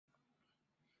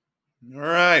All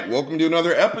right, welcome to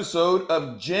another episode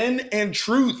of Gin and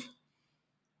Truth.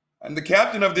 I'm the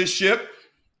captain of this ship,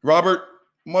 Robert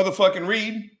motherfucking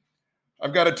Reed.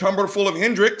 I've got a tumbler full of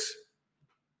Hendrix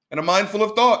and a mind full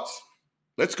of thoughts.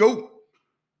 Let's go.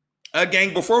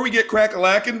 Gang, before we get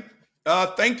crack-a-lacking,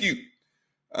 thank you.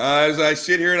 As I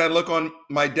sit here and I look on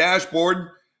my dashboard,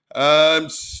 I'm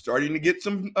starting to get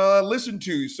some listened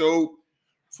to. So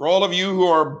for all of you who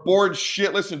are bored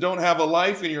shitless and don't have a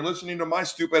life and you're listening to my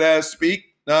stupid ass speak,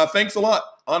 thanks a lot,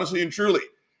 honestly and truly.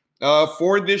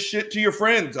 Forward this shit to your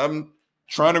friends. I'm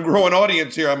trying to grow an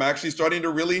audience here. I'm actually starting to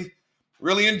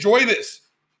really enjoy this.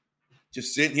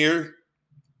 Just sitting here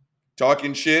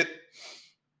talking shit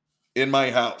in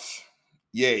my house.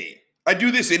 Yay. I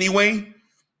do this anyway,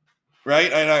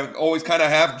 right? And I always kind of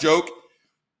half joke.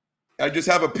 I just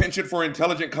have a penchant for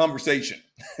intelligent conversation.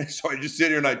 So I just sit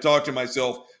here and I talk to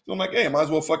myself. So I'm like, hey, I might as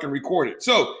well fucking record it.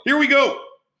 So here we go.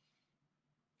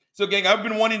 So gang, I've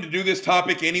been wanting to do this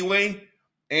topic anyway.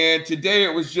 And today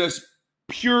it was just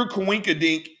pure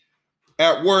coinkadink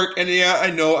at work. And yeah,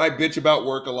 I know I bitch about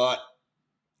work a lot.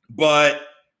 But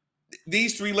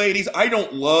these three ladies, I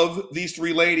don't love these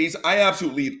three ladies. I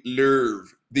absolutely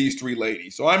love these three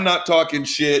ladies. So I'm not talking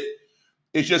shit.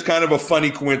 It's just kind of a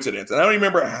funny coincidence. And I don't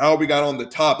remember how we got on the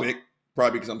topic,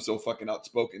 probably because I'm so fucking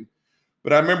outspoken.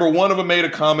 But I remember one of them made a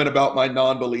comment about my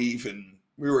non-belief, and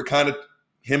we were kind of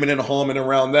hemming and hawing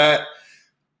around that.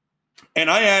 And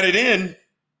I added in,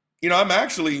 I'm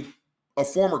actually a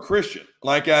former Christian,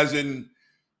 like as in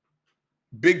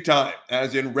big time,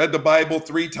 as in read the Bible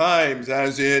 3 times,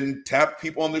 as in tapped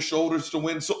people on the shoulders to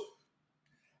win. So,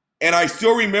 and I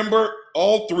still remember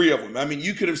all 3 of them. I mean,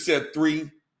 you could have said 3,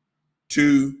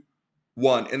 2,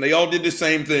 1, and they all did the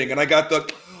same thing. And I got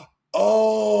the,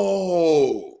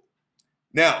 oh.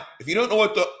 Now, if you don't know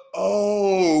what the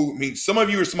oh means, some of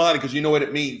you are smiling because you know what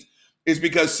it means. It's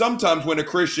because sometimes when a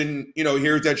Christian,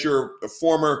 hears that you're a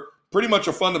former, pretty much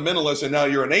a fundamentalist, and now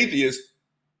you're an atheist,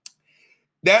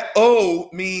 that oh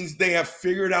means they have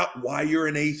figured out why you're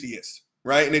an atheist,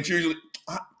 right? And it's usually,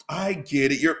 I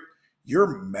get it.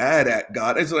 You're mad at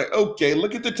God. It's like, okay,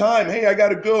 look at the time. Hey, I got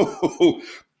to go.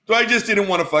 So I just didn't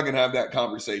want to fucking have that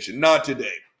conversation. Not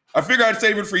today. I figure I'd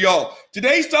save it for y'all.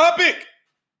 Today's topic.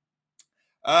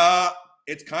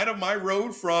 It's kind of my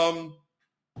road from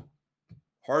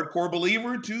hardcore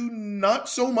believer to not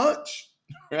so much,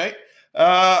 right?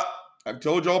 I've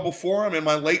told y'all before, I'm in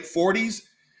my late 40s.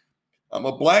 I'm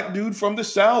a black dude from the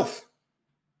South,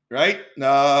 right?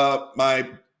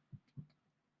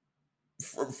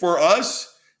 For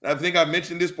us, I think I've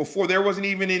mentioned this before, there wasn't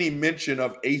even any mention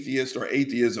of atheist or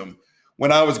atheism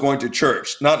when I was going to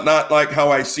church. Not like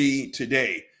how I see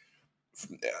today.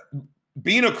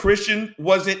 Being a Christian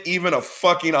wasn't even a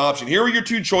fucking option. Here are your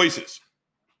 2 choices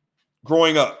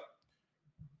growing up.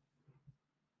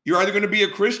 You're either going to be a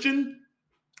Christian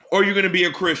or you're going to be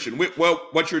a Christian. Well,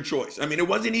 what's your choice? I mean, it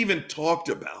wasn't even talked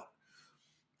about,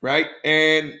 right?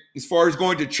 And as far as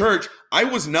going to church, I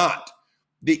was not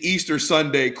the Easter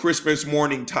Sunday, Christmas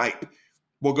morning type.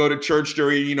 We'll go to church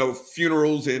during,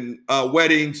 funerals and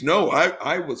weddings. No,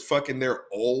 I was fucking there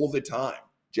all the time,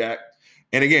 Jack.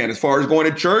 And again, as far as going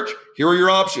to church, here are your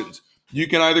options. You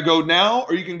can either go now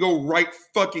or you can go right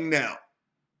fucking now.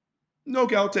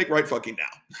 Okay, I'll take right fucking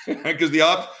now. Because the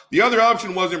other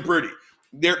option wasn't pretty.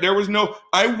 There was no,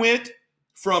 I went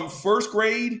from 1st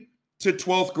grade to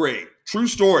 12th grade. True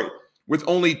story, with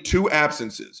only 2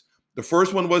 absences. The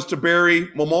first one was to bury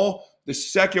Mama. The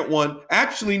second one,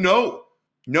 actually, no,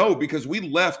 because we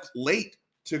left late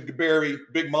to bury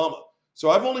Big Mama. So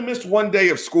I've only missed 1 day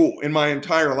of school in my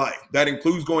entire life. That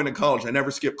includes going to college. I never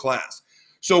skipped class.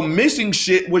 So missing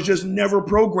shit was just never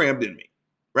programmed in me,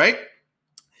 right?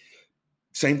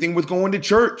 Same thing with going to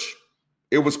church.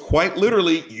 It was quite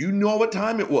literally, you know what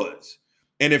time it was.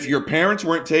 And if your parents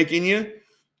weren't taking you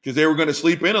because they were going to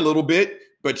sleep in a little bit,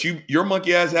 but your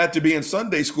monkey ass had to be in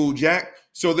Sunday school, Jack.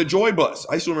 So the Joy Bus,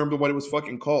 I still remember what it was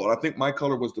fucking called. I think my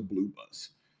color was the blue bus.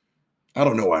 I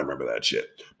don't know why I remember that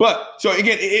shit. But so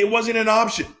again, it wasn't an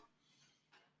option.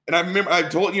 And I remember I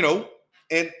told,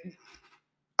 and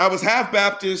I was half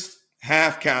Baptist,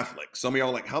 half Catholic. Some of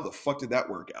y'all are like, how the fuck did that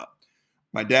work out?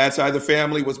 My dad's side of the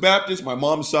family was Baptist. My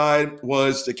mom's side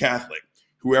was the Catholic.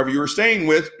 Whoever you were staying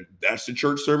with, that's the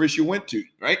church service you went to,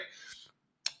 right?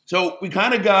 So we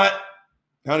kind of got,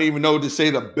 I don't even know to say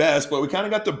the best, but we kind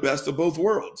of got the best of both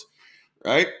worlds,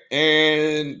 right?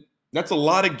 And that's a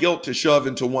lot of guilt to shove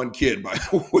into one kid, by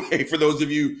the way, for those of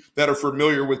you that are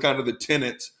familiar with kind of the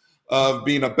tenets of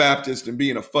being a Baptist and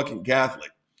being a fucking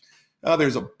Catholic. Oh,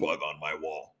 there's a bug on my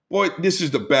wall. Boy, this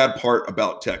is the bad part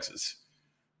about Texas.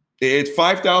 It's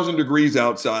 5,000 degrees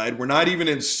outside. We're not even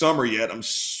in summer yet. I'm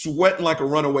sweating like a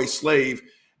runaway slave,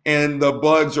 and the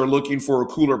bugs are looking for a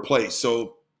cooler place.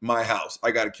 So my house,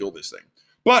 I got to kill this thing.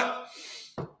 But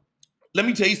let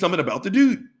me tell you something about the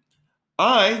dude.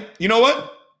 You know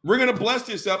what? We're going to bless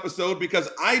this episode because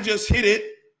I just hit it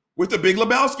with the Big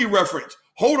Lebowski reference.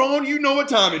 Hold on, you know what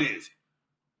time it is.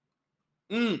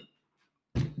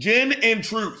 Gin and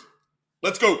Truth.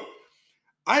 Let's go.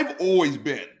 I've always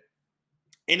been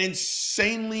an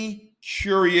insanely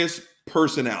curious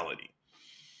personality.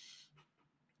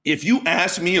 If you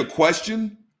ask me a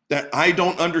question that I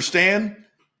don't understand,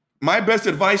 my best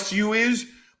advice to you is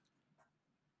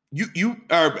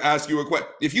ask you a question.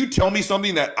 If you tell me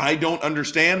something that I don't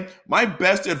understand, my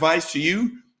best advice to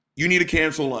you, you need to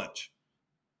cancel lunch.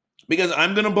 Because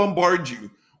I'm going to bombard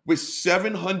you with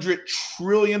 700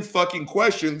 trillion fucking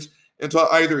questions until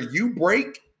either you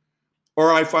break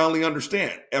or I finally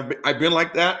understand. I've been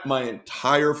like that my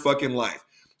entire fucking life.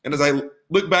 And as I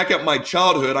look back at my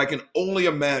childhood, I can only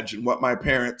imagine what my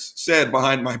parents said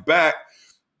behind my back.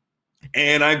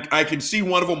 And I can see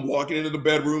one of them walking into the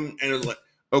bedroom and it's like,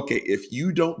 okay, if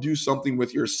you don't do something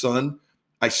with your son,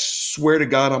 I swear to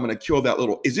God, I'm going to kill that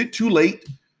little. Is it too late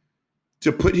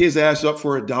to put his ass up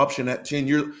for adoption at 10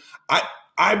 years?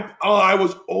 I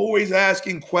was always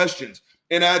asking questions.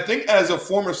 And I think as a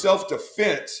form of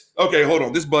self-defense, okay, hold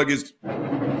on. This bug is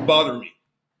bothering me.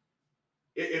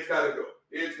 It's got to go.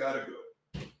 It's got to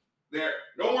go. There.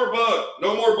 No more bug.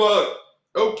 No more bug.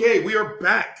 Okay, we are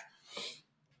back.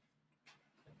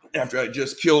 After I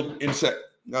just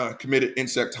committed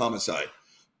insect homicide.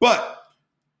 But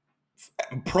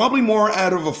probably more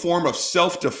out of a form of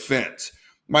self-defense.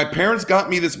 My parents got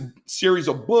me this series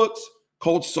of books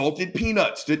called Salted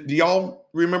Peanuts. Do y'all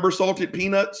remember Salted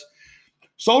Peanuts?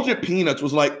 Salted Peanuts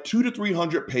was like 200 to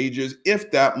 300 pages, if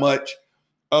that much,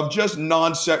 of just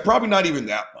probably not even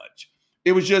that much.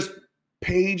 It was just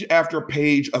page after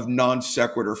page of non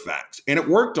sequitur facts. And it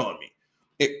worked on me.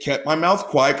 It kept my mouth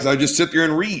quiet because I just sit there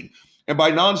and read. And by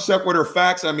non sequitur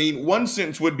facts, I mean one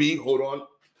sentence would be,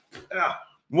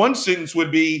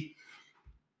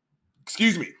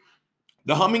 excuse me,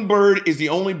 the hummingbird is the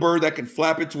only bird that can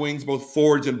flap its wings both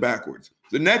forwards and backwards.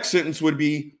 The next sentence would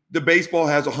be, the baseball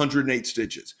has 108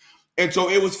 stitches. And so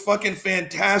it was fucking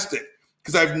fantastic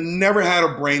because I've never had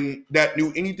a brain that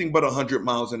knew anything but 100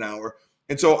 miles an hour.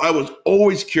 And so I was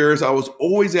always curious. I was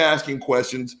always asking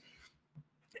questions.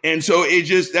 And so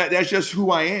that's just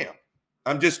who I am.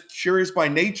 I'm just curious by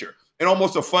nature. And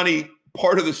almost a funny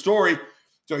part of the story.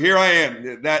 So here I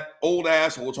am, that old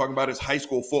asshole talking about his high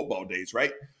school football days,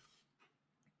 right?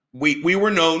 We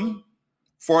were known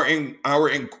for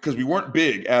because we weren't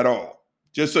big at all.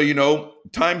 Just so you know,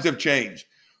 times have changed.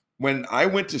 When I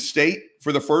went to state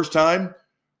for the first time,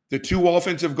 the two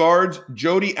offensive guards,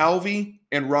 Jody Alvey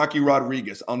and Rocky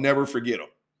Rodriguez, I'll never forget them.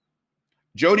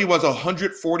 Jody was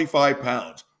 145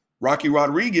 pounds. Rocky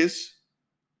Rodriguez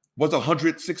was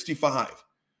 165.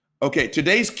 Okay,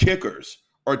 today's kickers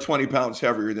are 20 pounds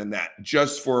heavier than that,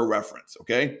 just for a reference,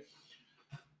 okay?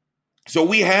 So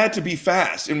we had to be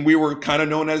fast, and we were kind of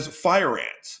known as fire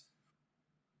ants.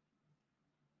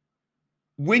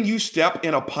 When you step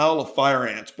in a pile of fire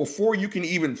ants, before you can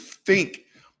even think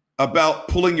about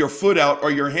pulling your foot out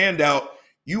or your hand out,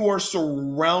 you are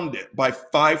surrounded by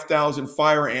 5,000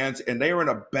 fire ants, and they are in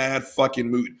a bad fucking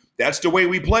mood. That's the way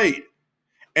we played.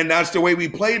 And that's the way we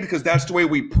played because that's the way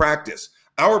we practice.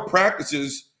 Our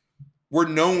practices were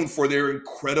known for their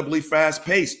incredibly fast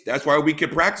pace. That's why we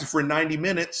could practice for 90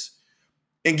 minutes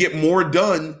and get more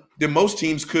done than most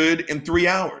teams could in 3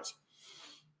 hours.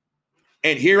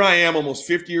 And here I am, almost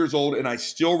 50 years old, and I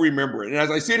still remember it. And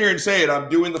as I sit here and say it, I'm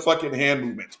doing the fucking hand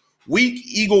movements. Weak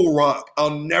Eagle Rock.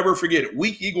 I'll never forget it.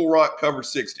 Weak Eagle Rock cover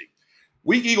 60.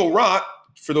 Weak Eagle Rock,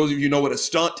 for those of you who know what a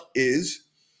stunt is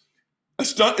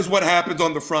what happens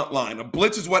on the front line. A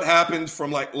blitz is what happens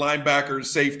from like linebackers,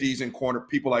 safeties, and corner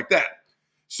people like that.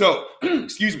 So,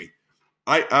 excuse me.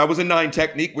 I was a 9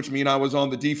 technique, which means I was on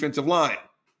the defensive line.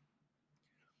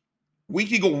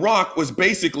 Weak Eagle Rock was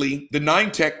basically the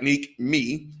 9 technique,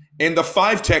 me, and the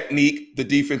 5 technique, the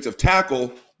defensive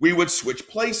tackle. We would switch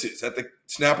places at the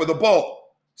snap of the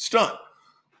ball, stunt.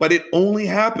 But it only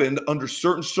happened under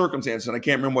certain circumstances, and I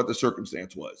can't remember what the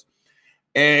circumstance was.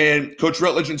 And Coach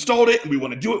Rutledge installed it, and we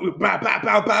want to do it with bah, bah,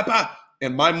 bah, bah, bah.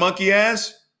 And my monkey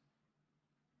ass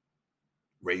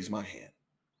raised my hand.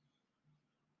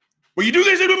 Well, you do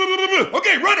this.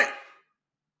 Okay, run it.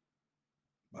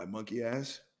 My monkey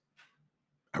ass.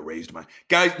 I raised my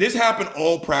guys. This happened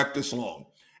all practice long,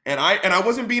 and I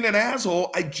wasn't being an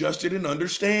asshole. I just didn't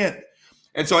understand,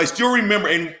 and so I still remember,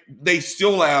 and they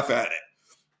still laugh at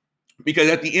it. Because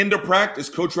at the end of practice,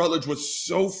 Coach Rutledge was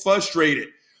so frustrated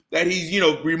that he's,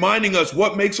 reminding us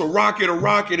what makes a rocket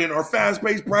in our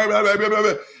fast-paced, blah, blah, blah, blah,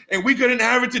 blah, and we couldn't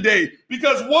have it today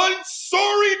because one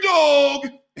sorry dog,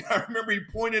 I remember he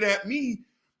pointed at me,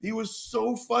 he was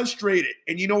so frustrated.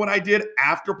 And you know what I did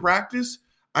after practice?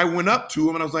 I went up to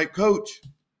him and I was like, Coach,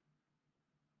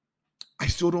 I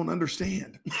still don't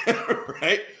understand,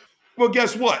 right? Well,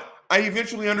 guess what? I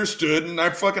eventually understood, and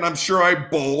I'm sure I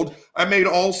bowled. I made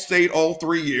All-State all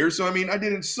 3 years, so I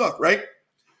didn't suck, right?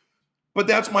 But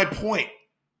that's my point.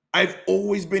 I've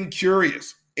always been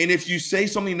curious, and if you say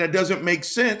something that doesn't make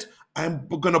sense, I'm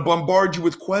going to bombard you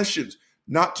with questions,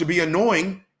 not to be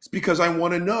annoying. It's because I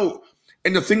want to know.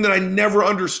 And the thing that I never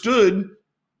understood,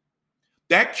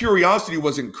 that curiosity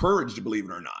was encouraged, believe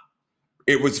it or not.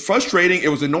 It was frustrating. It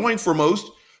was annoying for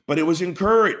most, but it was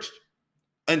encouraged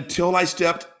until I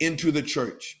stepped into the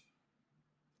church.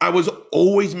 I was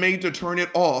always made to turn it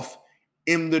off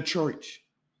in the church.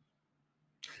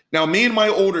 Now, me and my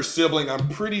older sibling, I'm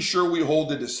pretty sure we hold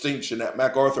the distinction at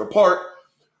MacArthur Park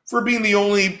for being the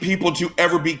only people to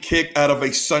ever be kicked out of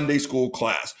a Sunday school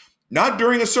class. Not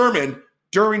during a sermon,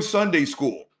 during Sunday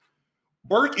school.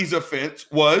 Berkey's offense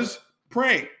was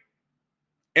praying.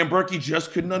 And Berkey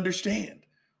just couldn't understand.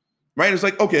 Right? It's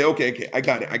like, okay. I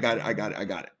got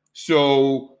it.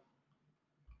 So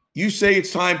you say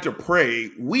it's time to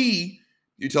pray.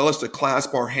 You tell us to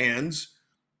clasp our hands,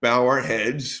 bow our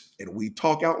heads, and we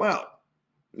talk out loud.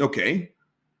 Okay.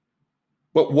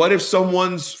 But what if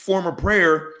someone's form of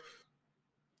prayer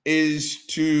is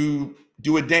to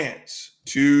do a dance,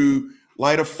 to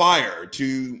light a fire,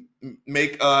 to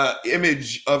make an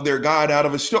image of their God out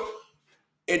of a stone?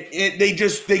 And they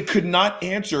could not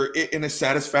answer it in a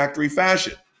satisfactory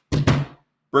fashion.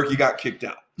 Berkey got kicked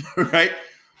out, right?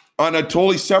 On a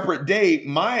totally separate day,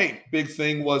 my big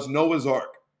thing was Noah's Ark.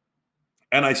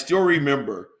 And I still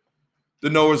remember the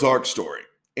Noah's Ark story.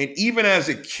 And even as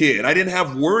a kid, I didn't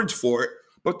have words for it,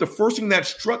 but the first thing that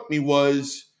struck me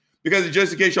was, because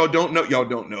just in case y'all don't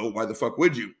know, why the fuck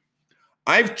would you?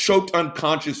 I've choked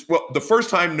unconscious. Well, the first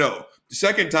time, no. The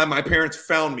second time, my parents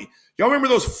found me. Y'all remember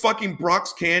those fucking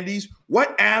Brock's candies?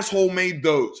 What asshole made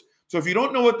those? So if you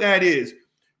don't know what that is,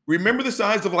 remember the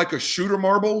size of like a shooter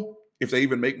marble, if they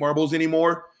even make marbles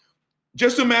anymore?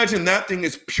 Just imagine that thing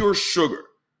is pure sugar.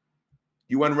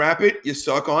 You unwrap it, you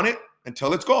suck on it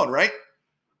until it's gone, right?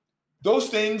 Those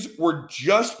things were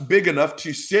just big enough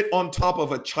to sit on top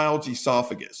of a child's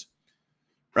esophagus,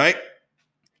 right?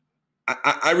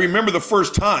 I remember the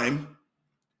first time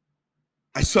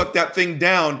I sucked that thing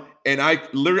down and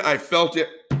I felt it,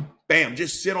 bam,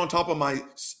 just sit on top of my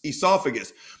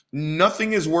esophagus.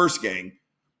 Nothing is worse, gang,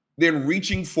 than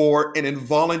reaching for an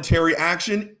involuntary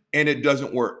action and it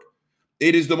doesn't work.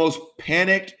 It is the most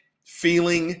panicked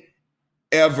feeling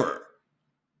ever.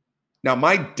 Now,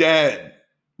 my dad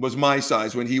was my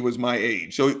size when he was my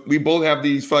age. So we both have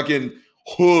these fucking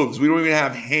hooves. We don't even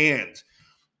have hands.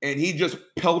 And he just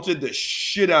pelted the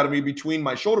shit out of me between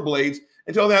my shoulder blades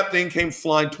until that thing came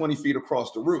flying 20 feet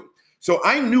across the room. So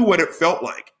I knew what it felt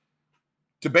like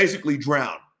to basically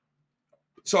drown.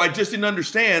 So I just didn't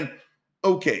understand,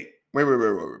 okay, wait.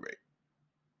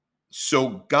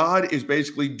 So God is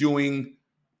basically doing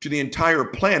to the entire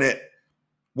planet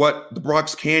what the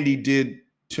Brock's candy did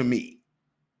to me.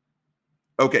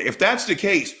 Okay, if that's the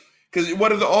case, because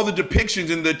what are all the depictions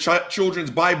in the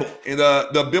children's Bible, in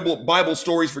the Bible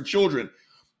stories for children?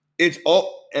 It's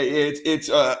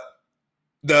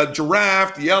the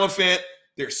giraffe, the elephant,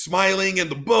 they're smiling in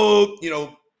the boat.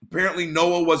 Apparently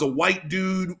Noah was a white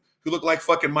dude who looked like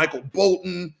fucking Michael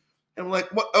Bolton. And I'm like,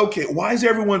 what? Okay, why is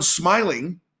everyone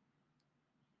smiling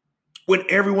when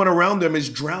everyone around them is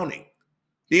drowning?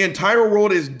 The entire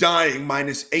world is dying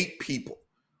minus 8 people.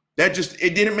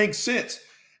 It didn't make sense.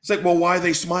 It's like, well, why are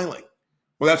they smiling?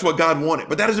 Well, that's what God wanted.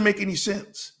 But that doesn't make any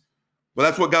sense. Well,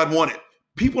 that's what God wanted.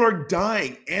 People are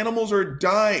dying. Animals are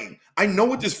dying. I know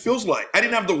what this feels like. I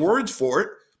didn't have the words for it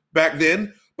back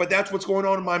then, but that's what's going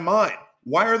on in my mind.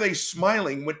 Why are they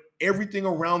smiling when everything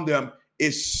around them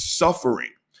is suffering?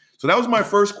 So that was my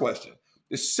first question.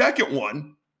 The second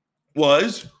one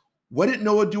was, what did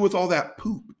Noah do with all that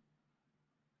poop?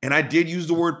 And I did use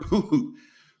the word poop.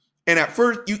 And at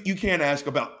first, you can't ask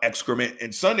about excrement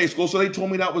in Sunday school, so they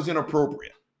told me that was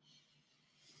inappropriate.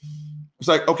 It's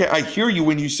like, okay, I hear you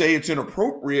when you say it's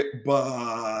inappropriate, but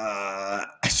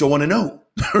I still want to know,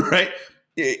 right?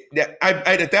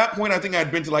 At that point, I think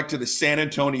I'd been to the San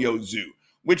Antonio Zoo,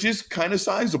 which is kind of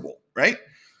sizable, right?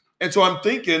 And so I'm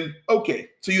thinking, okay,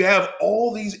 so you have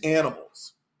all these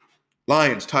animals,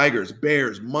 lions, tigers,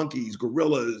 bears, monkeys,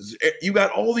 gorillas. You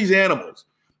got all these animals,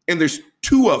 and there's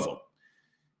 2 of them.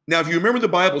 Now, if you remember the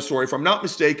Bible story, if I'm not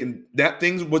mistaken, that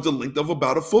thing was the length of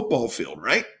about a football field,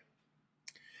 right?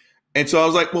 And so I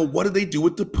was like, well, what did they do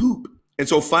with the poop? And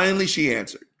so finally she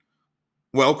answered,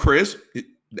 well, Chris,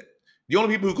 the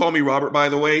only people who call me Robert, by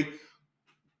the way,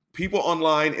 people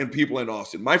online and people in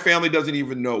Austin. My family doesn't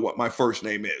even know what my first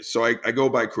name is. So I go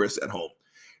by Chris at home.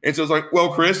 And so it's like,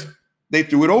 well, Chris, they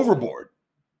threw it overboard.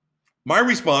 My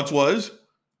response was,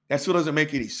 that still doesn't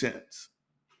make any sense.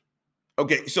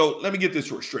 Okay, so let me get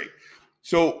this straight.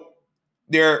 So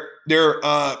their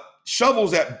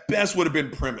shovels at best would have been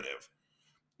primitive.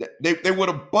 They would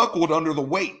have buckled under the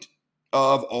weight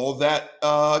of all that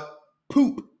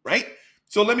poop, right?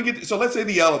 So let's say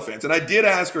the elephants, and I did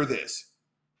ask her this,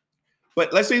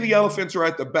 but let's say the elephants are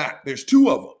at the back. There's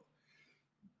two of them.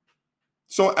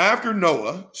 So after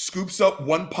Noah scoops up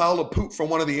one pile of poop from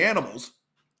one of the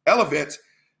elephants,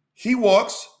 he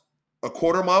walks a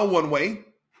quarter mile one way,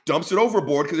 dumps it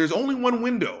overboard because there's only one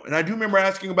window. And I do remember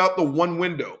asking about the one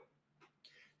window.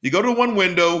 You go to one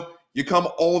window, you come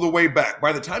all the way back.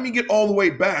 By the time you get all the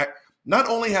way back, not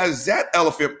only has that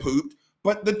elephant pooped,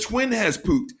 but the twin has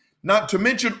pooped, not to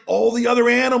mention all the other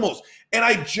animals. And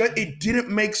it didn't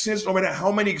make sense no matter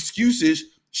how many excuses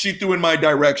she threw in my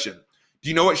direction. Do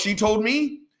you know what she told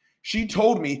me? She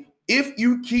told me, if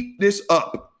you keep this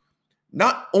up,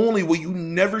 not only will you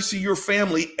never see your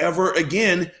family ever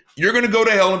again, you're going to go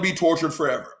to hell and be tortured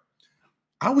forever.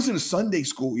 I was in Sunday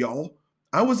school, y'all.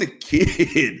 I was a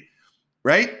kid,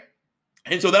 right?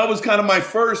 And so that was kind of my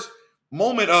first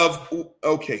moment of,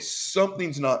 okay,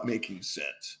 something's not making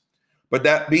sense. But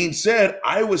that being said,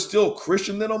 I was still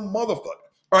Christian than a motherfucker.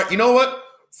 All right, you know what?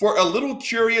 For a little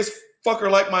curious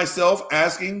fucker like myself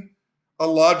asking a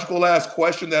logical ass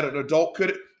question that an adult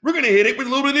could, we're going to hit it with a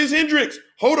little bit of this Hendrix.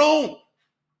 Hold on.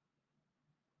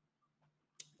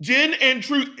 Gin and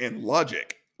truth and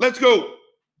logic. Let's go.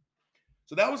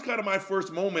 So that was kind of my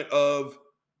first moment of,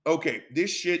 okay,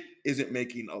 this shit isn't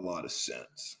making a lot of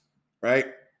sense, right?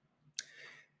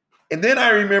 And then I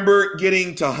remember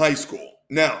getting to high school.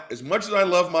 Now, as much as I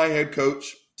love my head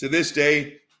coach, to this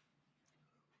day,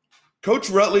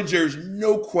 Coach Rutledge, there's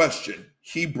no question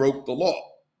he broke the law.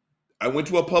 I went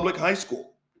to a public high school.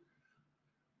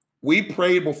 We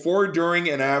prayed before, during,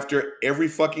 and after every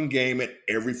fucking game and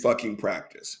every fucking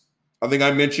practice. I think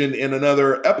I mentioned in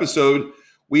another episode,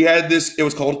 we had this, it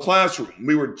was called Classroom.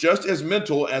 We were just as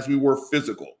mental as we were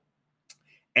physical.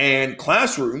 And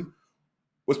Classroom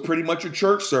was pretty much a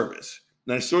church service.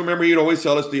 And I still remember he'd always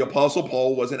tell us the Apostle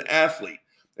Paul was an athlete.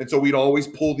 And so we'd always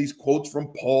pull these quotes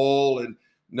from Paul and,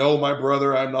 no, my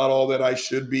brother, I'm not all that I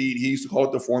should be. He used to call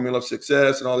it the formula of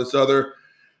success and all this other.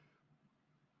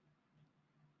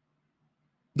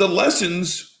 The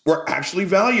lessons were actually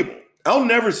valuable. I'll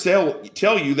never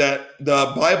tell you that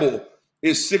the Bible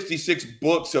is 66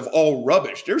 books of all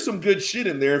rubbish. There's some good shit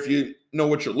in there if you know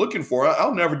what you're looking for.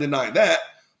 I'll never deny that.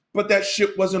 But that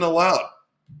shit wasn't allowed.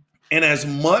 And as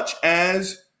much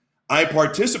as I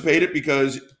participated,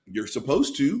 because you're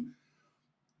supposed to,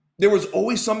 there was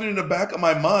always something in the back of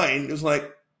my mind. It was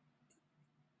like,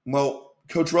 well,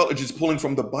 Coach Rutledge is pulling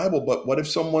from the Bible, but what if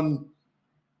someone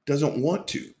doesn't want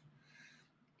to?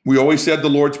 We always said the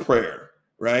Lord's Prayer,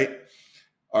 right?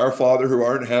 Our Father who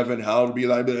art in heaven, hallowed be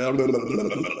thy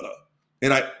name.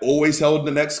 And I always held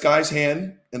the next guy's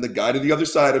hand and the guy to the other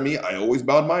side of me. I always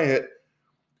bowed my head.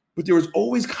 But there was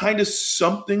always kind of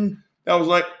something that was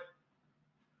like,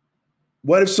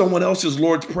 what if someone else's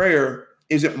Lord's Prayer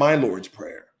isn't my Lord's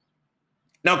Prayer?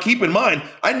 Now, keep in mind,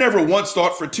 I never once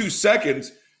thought for 2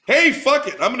 seconds, hey, fuck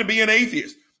it, I'm going to be an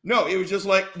atheist. No, it was just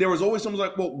like, there was always someone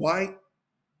like, well, why?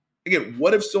 Again,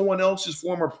 what if someone else's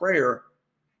form of prayer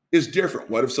is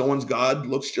different? What if someone's God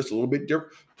looks just a little bit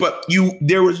different? But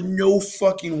there was no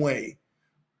fucking way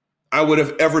I would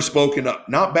have ever spoken up.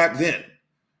 Not back then,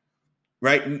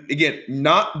 right? And again,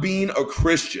 not being a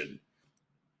Christian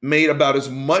made about as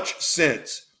much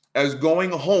sense as going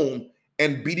home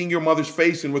and beating your mother's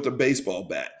face in with a baseball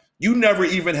bat. You never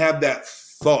even had that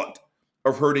thought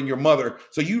of hurting your mother.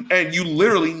 So you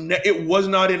literally, it was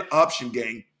not an option,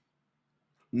 gang.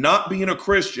 Not being a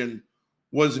Christian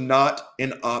was not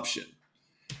an option.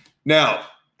 Now,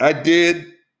 I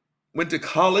went to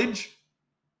college,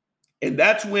 and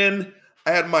that's when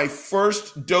I had my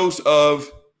first dose of,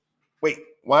 wait,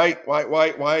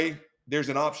 why? There's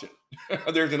an option.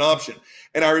 There's an option.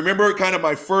 And I remember kind of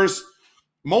my first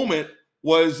moment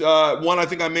was one I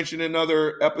think I mentioned in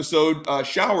another episode,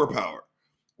 shower power.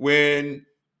 When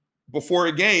before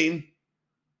a game,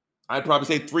 I'd probably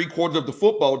say 3/4 of the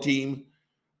football team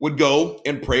would go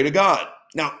and pray to God.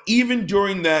 Now, even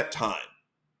during that time,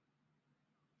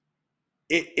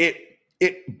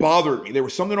 it bothered me. There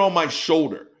was something on my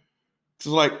shoulder It's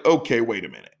like, okay, wait a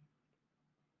minute.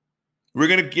 We're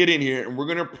going to get in here and we're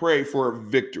going to pray for a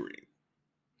victory.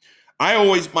 I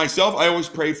always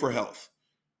prayed for health.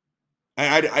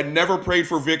 I never prayed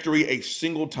for victory a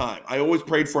single time. I always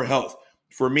prayed for health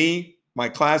for me, my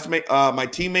classmates, my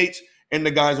teammates, and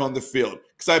the guys on the field.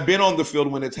 Because I've been on the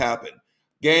field when it's happened.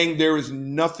 Gang, there is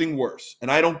nothing worse. And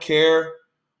I don't care.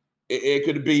 It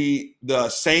could be the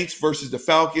Saints versus the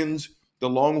Falcons, the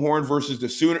Longhorn versus the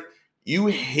Sooner. You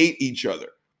hate each other.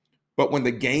 But when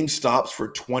the game stops for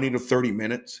 20 to 30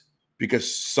 minutes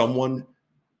because someone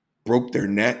broke their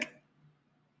neck,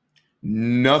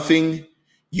 nothing,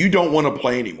 you don't want to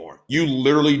play anymore. You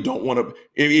literally don't want to.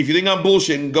 If you think I'm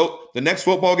bullshitting, go the next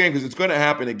football game because it's going to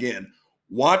happen again.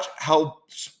 Watch how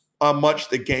much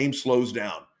the game slows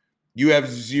down. You have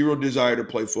zero desire to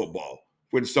play football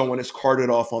when someone is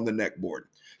carted off on the neck board.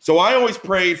 So I always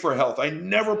prayed for health. I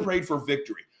never prayed for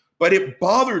victory. But it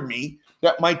bothered me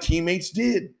that my teammates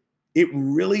did. It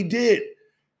really did.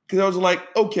 Because I was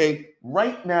like, okay,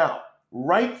 right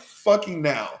fucking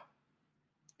now,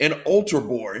 an altar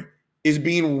boy is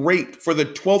being raped for the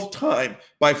 12th time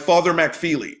by Father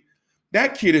McFeely.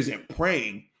 That kid isn't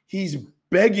praying. He's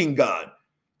begging God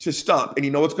to stop. And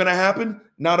you know what's going to happen?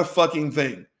 Not a fucking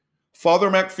thing. Father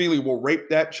McFeely will rape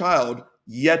that child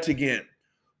yet again.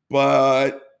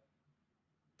 But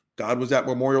God was at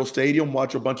Memorial Stadium,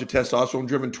 watch a bunch of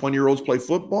testosterone-driven 20-year-olds play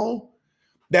football.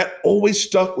 That always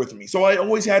stuck with me. So I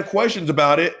always had questions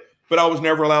about it, but I was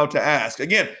never allowed to ask.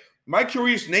 Again, my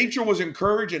curious nature was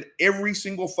encouraged in every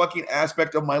single fucking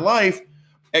aspect of my life,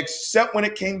 except when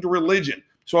it came to religion.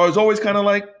 So I was always kind of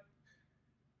like,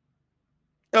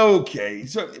 okay.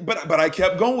 So, but I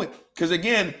kept going. Because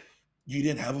again, you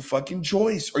didn't have a fucking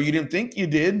choice, or you didn't think you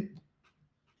did.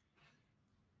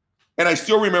 And I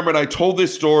still remember, and I told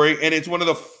this story, and it's one of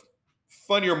the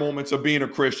funnier moments of being a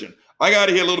Christian. I got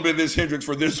to hear a little bit of this Hendrix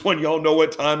for this one. Y'all know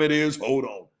what time it is. Hold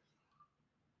on.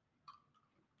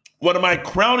 One of my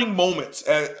crowning moments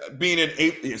at being an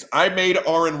atheist, I made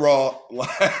Aaron Raw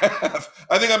laugh.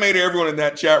 I think I made everyone in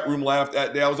that chat room laugh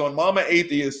that day. I was on Mama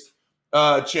Atheist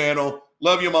channel.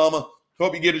 Love you, Mama.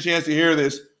 Hope you get a chance to hear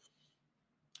this.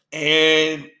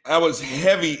 And I was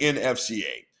heavy in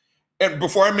FCA. And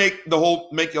before I make the whole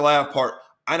make you laugh part,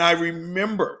 and I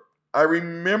remember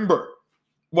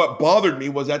what bothered me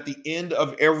was at the end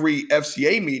of every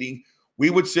FCA meeting, we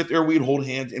would sit there, we'd hold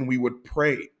hands, and we would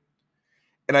pray.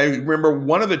 And I remember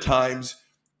one of the times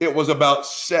it was about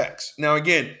sex. Now,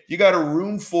 again, you got a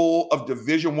room full of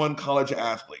Division I college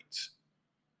athletes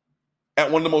at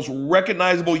one of the most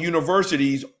recognizable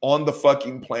universities on the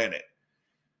fucking planet.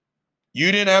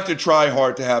 You didn't have to try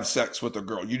hard to have sex with a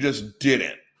girl. You just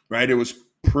didn't, right? It was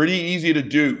pretty easy to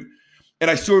do. And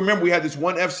I still remember we had this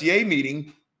one FCA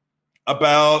meeting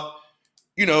about,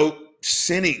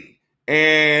 sinning.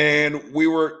 And we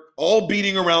were all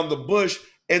beating around the bush.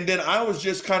 And then I was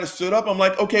just kind of stood up. I'm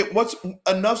like, okay,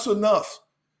 enough's enough,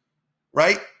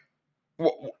 right?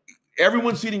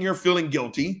 Everyone's sitting here feeling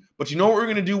guilty. But you know what we're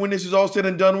going to do when this is all said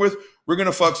and done with? We're going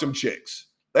to fuck some chicks.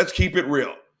 Let's keep it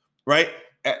real, right?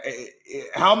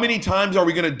 How many times are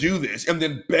we going to do this and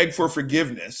then beg for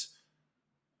forgiveness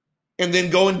and then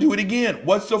go and do it again?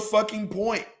 What's the fucking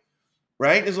point?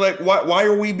 Right? It's like, why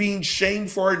are we being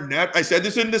shamed for I said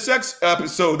this in the sex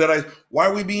episode why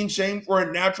are we being shamed for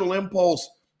a natural impulse?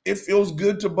 It feels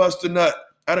good to bust a nut.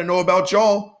 I don't know about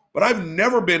y'all, but I've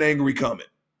never been angry coming.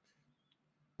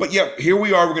 But yeah, here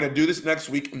we are. We're going to do this next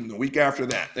week and the week after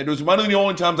that. And it was one of the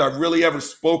only times I've really ever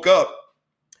spoke up,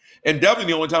 and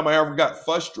definitely the only time I ever got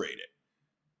frustrated.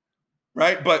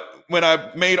 Right? But when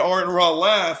I made Aaron Raw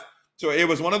laugh, so it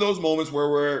was one of those moments where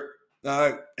we're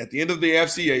at the end of the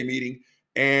FCA meeting,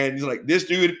 and he's like, this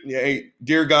dude, hey,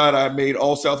 dear God, I made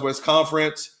All Southwest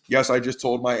Conference. Yes, I just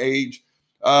told my age.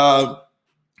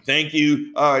 Thank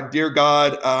you. Dear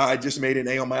God, I just made an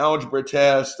A on my algebra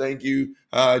test. Thank you.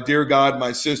 Dear God,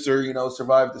 my sister,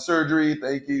 survived the surgery.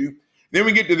 Thank you. Then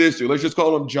we get to this dude. Let's just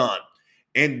call him John.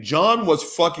 And John was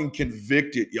fucking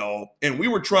convicted, y'all. And we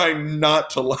were trying not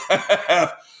to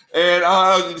laugh.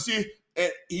 And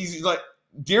he's like,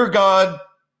 dear God,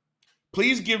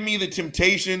 please give me the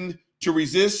temptation to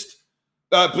resist.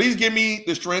 Please give me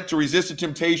the strength to resist the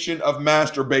temptation of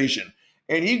masturbation.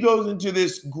 And he goes into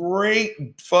this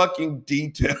great fucking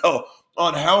detail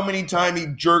on how many times he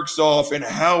jerks off and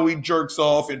how he jerks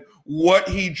off and what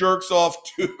he jerks off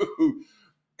to.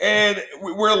 And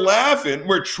we're laughing.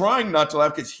 We're trying not to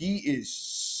laugh because he is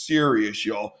serious,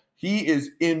 y'all. He is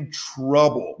in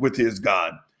trouble with his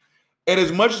God. And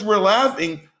as much as we're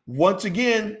laughing, once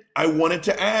again, I wanted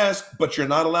to ask, but you're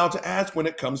not allowed to ask when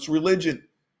it comes to religion.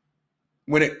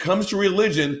 When it comes to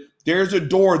religion, there's a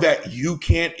door that you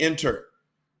can't enter.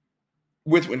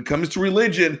 When it comes to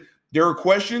religion, there are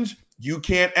questions you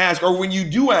can't ask. Or when you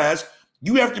do ask,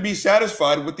 you have to be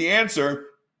satisfied with the answer.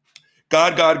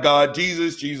 God, God, God,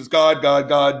 Jesus, Jesus, God, God,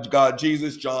 God, God,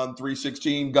 Jesus, John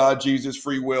 3:16, God, Jesus,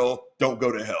 free will, don't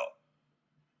go to hell.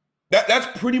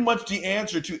 That's pretty much the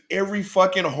answer to every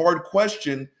fucking hard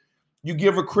question you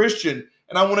give a Christian.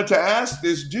 And I wanted to ask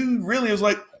this dude, really, is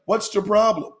like, what's the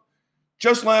problem?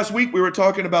 Just last week, we were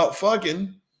talking about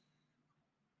fucking.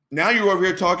 Now you're over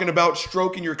here talking about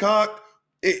stroking your cock.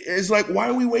 It's like, why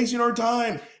are we wasting our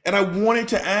time? And I wanted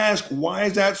to ask, why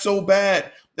is that so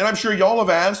bad? And I'm sure y'all have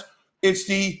asked, it's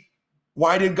the,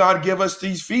 why did God give us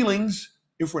these feelings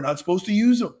if we're not supposed to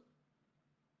use them?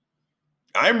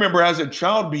 I remember as a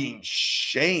child being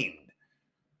shamed,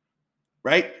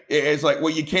 right? It's like, well,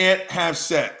 you can't have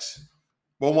sex.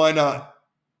 Well, why not?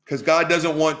 Because God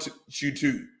doesn't want you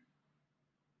to.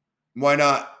 Why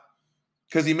not?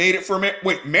 Because he made it for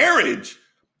marriage?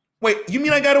 Wait, you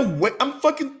mean I gotta wait? I'm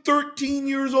fucking 13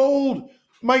 years old.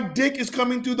 My dick is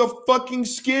coming through the fucking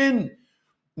skin.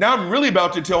 Now I'm really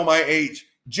about to tell my age.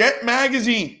 Jet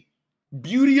Magazine,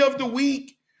 Beauty of the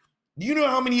Week. Do you know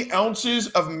how many ounces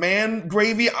of man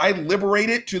gravy I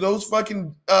liberated to those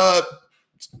fucking, I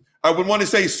would want to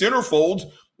say centerfolds,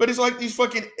 but it's like these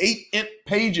fucking 8-inch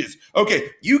pages. Okay,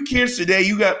 you kids today,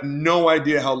 you got no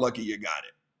idea how lucky you got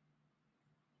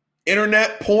it.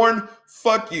 Internet porn,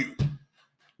 fuck you.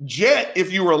 Jet,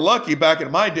 if you were lucky back in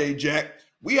my day, Jack,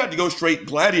 we had to go straight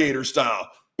gladiator style.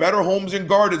 Better Homes and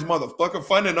Gardens, motherfucker.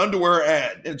 Find an underwear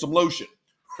ad and some lotion,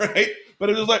 right? But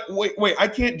it was like, wait, I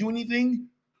can't do anything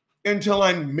until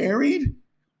I'm married?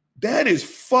 That is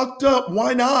fucked up.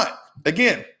 Why not?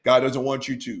 Again, God doesn't want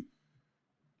you to.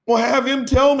 Well, have him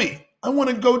tell me. I want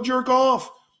to go jerk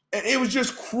off. And it was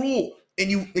just cruel. And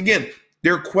you, again,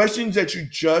 there are questions that you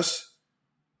just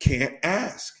can't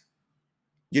ask.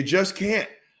 You just can't.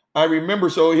 I remember,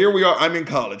 so here we are. I'm in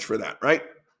college for that, right?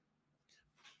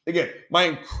 Again, my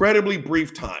incredibly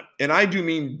brief time, and I do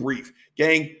mean brief.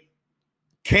 Gang,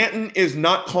 Canton is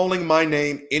not calling my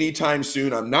name anytime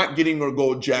soon. I'm not getting a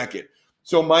gold jacket.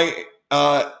 So my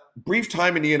brief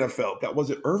time in the NFL,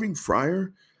 was it Irving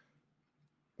Fryer?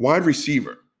 Wide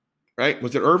receiver, right?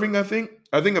 Was it Irving, I think?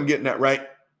 I think I'm getting that right.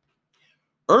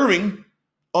 Irving,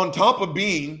 on top of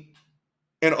being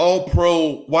an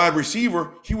all-pro wide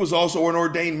receiver, he was also an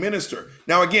ordained minister.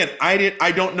 Now, again,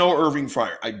 I don't know Irving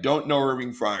Fryer. I don't know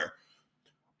Irving Fryer.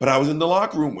 But I was in the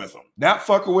locker room with him. That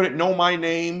fucker wouldn't know my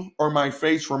name or my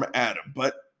face from Adam,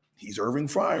 but he's Irving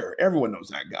Fryer. Everyone knows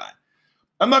that guy.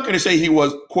 I'm not going to say he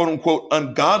was, quote unquote,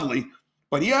 ungodly,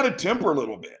 but he had a temper a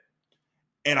little bit.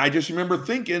 And I just remember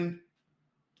thinking,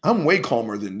 I'm way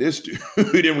calmer than this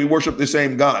dude. And we worship the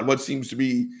same God. What seems to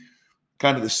be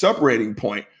kind of the separating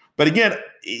point. But again,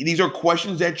 these are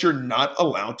questions that you're not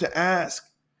allowed to ask.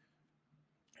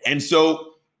 And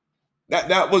so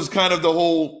that was kind of the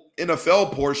whole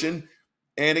NFL portion.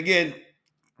 And again,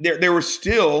 there were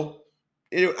still,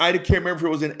 I can't remember if it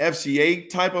was an FCA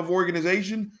type of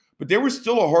organization, but there was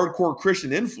still a hardcore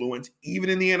Christian influence even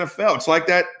in the NFL. It's like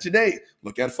that today.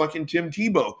 Look at fucking Tim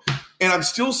Tebow. And I'm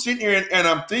still sitting here and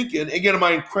I'm thinking, again, in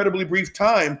my incredibly brief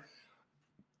time,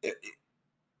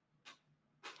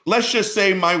 let's just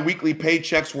say my weekly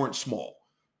paychecks weren't small.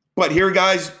 But here are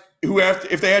guys who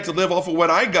if they had to live off of what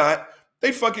I got,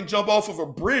 they fucking jump off of a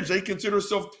bridge. They consider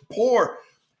themselves poor.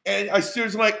 And I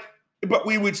seriously like, but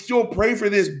we would still pray for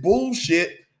this bullshit.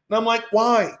 And I'm like,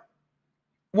 why?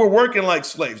 We're working like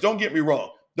slaves. Don't get me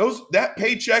wrong. That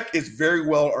paycheck is very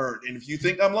well earned. And if you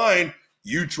think I'm lying,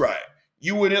 you try it.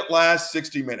 You wouldn't last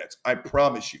 60 minutes. I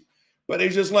promise you. But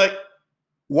it's just like,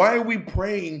 why are we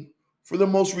praying for the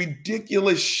most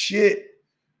ridiculous shit?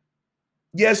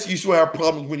 Yes, you still have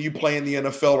problems when you play in the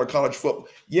NFL or college football.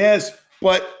 Yes,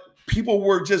 but people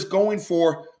were just going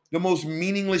for the most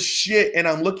meaningless shit. And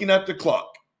I'm looking at the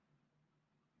clock.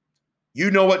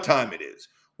 You know what time it is.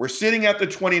 We're sitting at the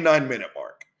 29-minute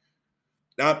mark.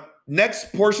 Now,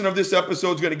 next portion of this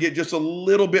episode is going to get just a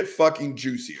little bit fucking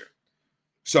juicier.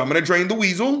 So I'm going to drain the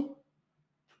weasel.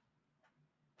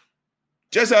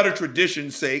 Just out of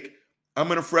tradition's sake, I'm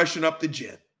going to freshen up the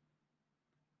gin.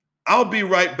 I'll be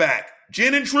right back.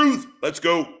 Gin and Truth. Let's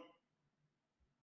go.